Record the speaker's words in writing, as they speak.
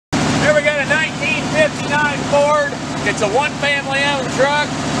Here we got a 1959 Ford. It's a one-family owned truck.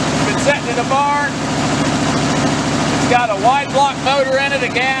 It's been sitting in a barn. It's got a wide block motor in it,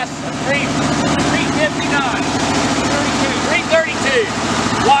 a gas, a 332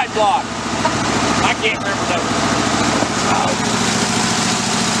 wide block. I can't remember those.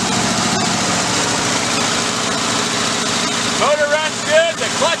 Motor runs good. The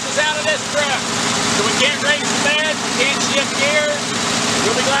clutch is out of this truck, so we can't raise the bed, we can't shift gears.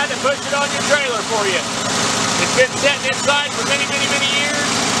 You'll be glad to push it on your trailer for you. It's been sitting inside for many, many, many years.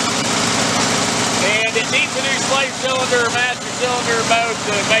 And it needs a new slave cylinder or master cylinder mode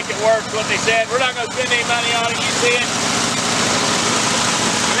to make it work, is what they said. We're not going to spend any money on it, you see it.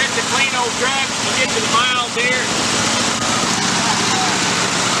 But it's a clean old truck. We'll get you the miles here.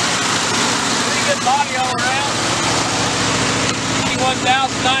 Pretty good body all around.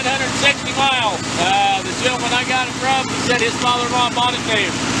 21,960 miles. The gentleman I got it from, he said his father-in-law bought it too.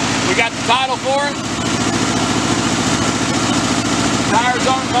 We got the title for it. Tires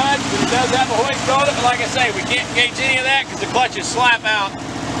aren't much, but it does have a hoist on it. But like I say, we can't engage any of that because the clutches slap out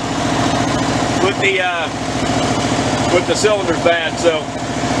with the cylinders bad. So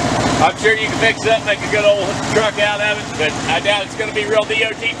I'm sure you can fix it up, make a good old truck out of it. But I doubt it's going to be real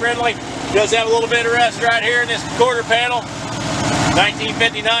DOT friendly. It does have a little bit of rust right here in this quarter panel.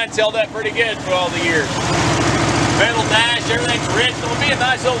 1959's held up pretty good for all the years. Metal dash, everything's original. It'll be a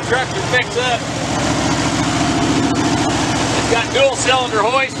nice old truck to fix up. It's got dual cylinder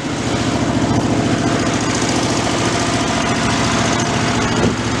hoist.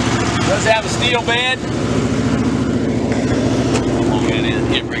 Does have a steel bed. How long that is?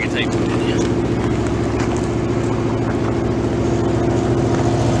 Yeah, bring it tape to it. Yeah.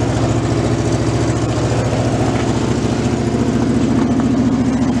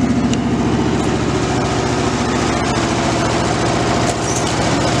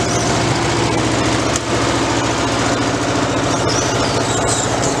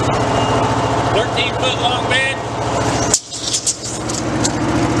 Long bed.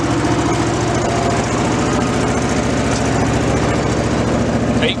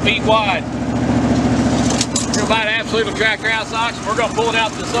 8 feet wide. We're going to buy an absolute tractor house auction. We're going to pull it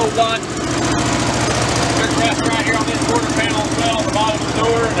out to this old lot. There's rest right here on this quarter panel as well, the bottom of the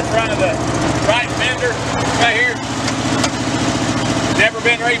door and the front of the right fender right here. Never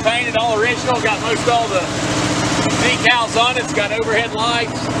been repainted, all original. Got most all the decals on it. It's got overhead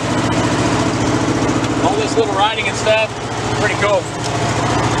lights. All this little writing and stuff, pretty cool.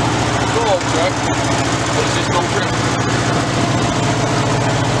 Cool old truck. It's just an old truck.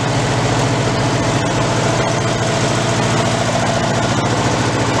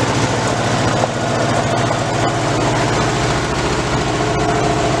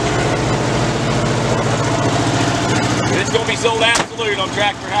 It's going to be sold absolute on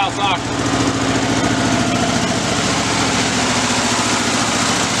Tractor House Auction.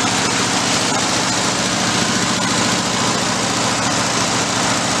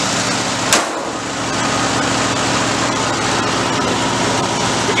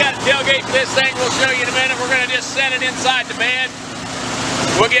 Tailgate for this thing we'll show you in a minute. We're going to just set it inside the bed.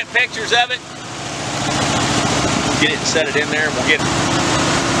 We'll get pictures of it. Get it and set it in there and we'll get